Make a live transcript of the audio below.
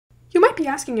You might be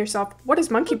asking yourself, what is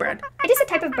monkey bread? It is a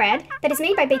type of bread that is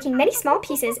made by baking many small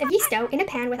pieces of yeast dough in a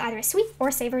pan with either a sweet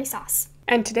or savory sauce.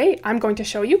 And today I'm going to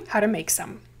show you how to make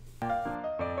some.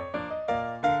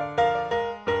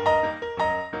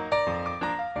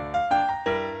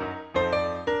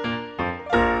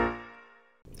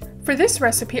 For this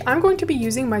recipe, I'm going to be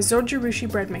using my Zojirushi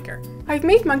bread maker. I've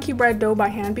made monkey bread dough by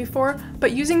hand before,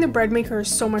 but using the bread maker is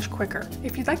so much quicker.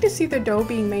 If you'd like to see the dough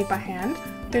being made by hand,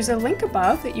 there's a link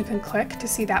above that you can click to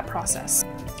see that process.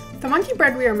 The monkey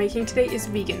bread we are making today is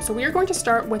vegan, so we are going to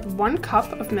start with 1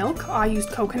 cup of milk. I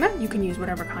used coconut, you can use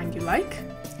whatever kind you like.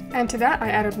 And to that I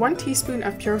added 1 teaspoon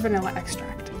of pure vanilla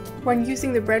extract. When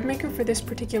using the bread maker for this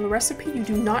particular recipe, you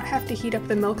do not have to heat up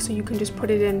the milk, so you can just put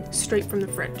it in straight from the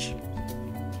fridge.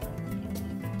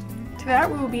 To that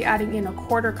we will be adding in a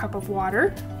 1/4 cup of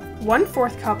water,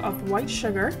 1/4 cup of white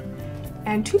sugar,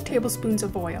 and 2 tablespoons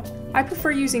of oil. I prefer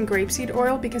using grapeseed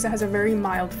oil because it has a very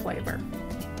mild flavor.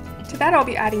 To that I'll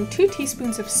be adding 2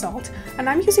 teaspoons of salt, and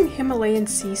I'm using Himalayan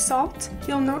sea salt.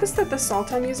 You'll notice that the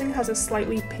salt I'm using has a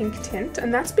slightly pink tint,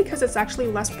 and that's because it's actually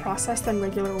less processed than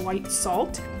regular white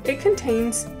salt. It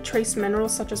contains trace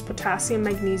minerals such as potassium,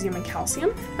 magnesium, and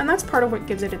calcium, and that's part of what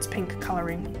gives it its pink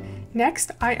coloring.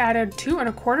 Next, I added 2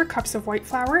 1/4 cups of white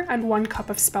flour and 1 cup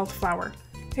of spelt flour.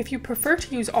 If you prefer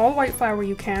to use all white flour,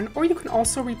 you can, or you can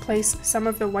also replace some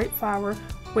of the white flour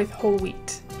with whole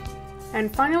wheat.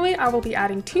 And finally, I will be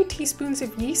adding 2 teaspoons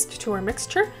of yeast to our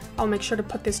mixture. I'll make sure to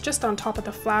put this just on top of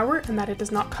the flour and that it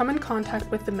does not come in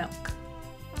contact with the milk.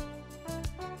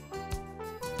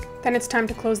 Then it's time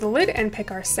to close the lid and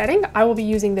pick our setting. I will be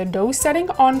using the dough setting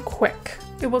on quick.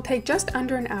 It will take just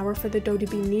under an hour for the dough to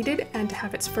be kneaded and to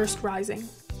have its first rising.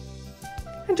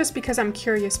 And just because I'm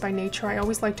curious by nature, I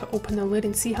always like to open the lid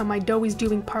and see how my dough is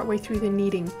doing partway through the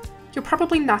kneading. You're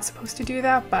probably not supposed to do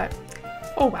that, but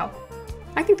oh well.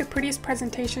 I think the prettiest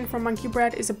presentation for monkey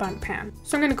bread is a bundt pan.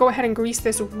 So I'm going to go ahead and grease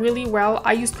this really well.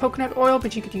 I used coconut oil,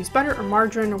 but you could use butter or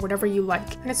margarine or whatever you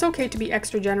like. And it's okay to be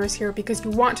extra generous here because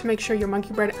you want to make sure your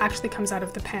monkey bread actually comes out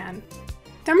of the pan.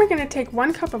 Then we're going to take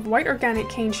 1 cup of white organic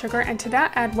cane sugar, and to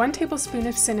that add 1 tablespoon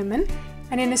of cinnamon,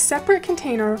 and in a separate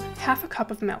container, 1/2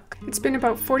 cup of milk. It's been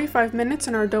about 45 minutes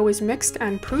and our dough is mixed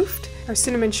and proofed. Our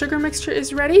cinnamon sugar mixture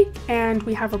is ready, and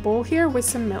we have a bowl here with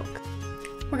some milk.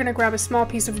 We're going to grab a small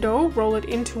piece of dough, roll it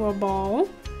into a ball,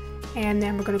 and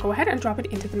then we're going to go ahead and drop it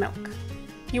into the milk.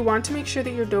 You want to make sure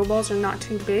that your dough balls are not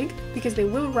too big because they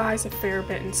will rise a fair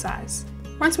bit in size.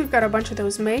 Once we've got a bunch of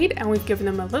those made and we've given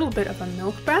them a little bit of a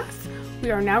milk bath,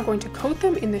 we are now going to coat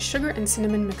them in the sugar and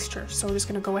cinnamon mixture. So we're just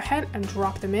going to go ahead and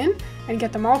drop them in and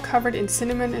get them all covered in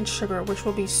cinnamon and sugar, which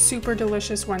will be super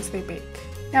delicious once they bake.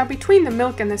 Now between the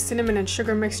milk and the cinnamon and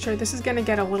sugar mixture, this is going to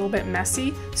get a little bit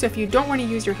messy, so if you don't want to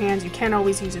use your hands, you can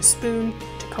always use a spoon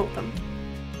to coat them.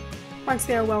 Once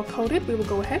they are well coated, we will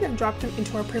go ahead and drop them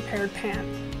into our prepared pan.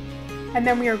 And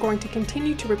then we are going to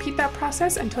continue to repeat that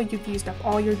process until you've used up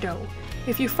all your dough.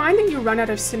 If you find that you run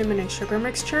out of cinnamon and sugar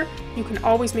mixture, you can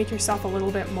always make yourself a little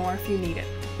bit more if you need it.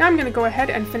 Now I'm going to go ahead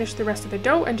and finish the rest of the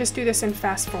dough and just do this in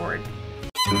fast forward.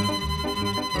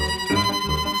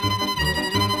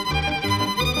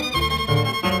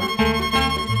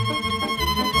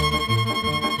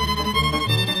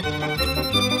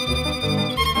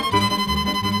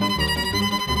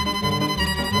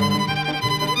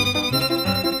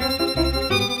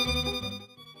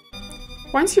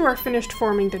 Once you are finished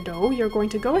forming the dough, you're going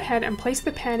to go ahead and place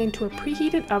the pan into a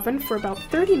preheated oven for about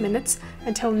 30 minutes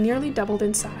until nearly doubled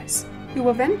in size. You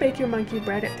will then bake your monkey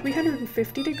bread at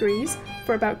 350 degrees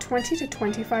for about 20 to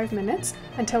 25 minutes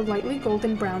until lightly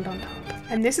golden browned on top.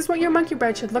 And this is what your monkey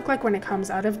bread should look like when it comes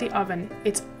out of the oven.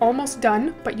 It's almost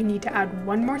done, but you need to add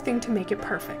one more thing to make it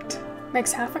perfect.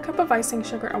 Mix 1/2 cup of icing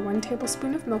sugar and 1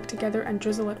 tablespoon of milk together and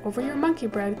drizzle it over your monkey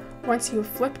bread once you have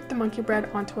flipped the monkey bread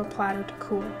onto a platter to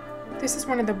cool. This is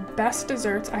one of the best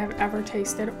desserts I have ever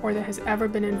tasted or that has ever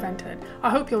been invented.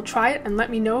 I hope you'll try it and let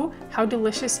me know how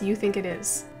delicious you think it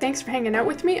is. Thanks for hanging out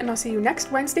with me, and I'll see you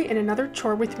next Wednesday in another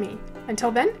Chore With Me. Until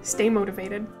then, stay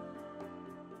motivated.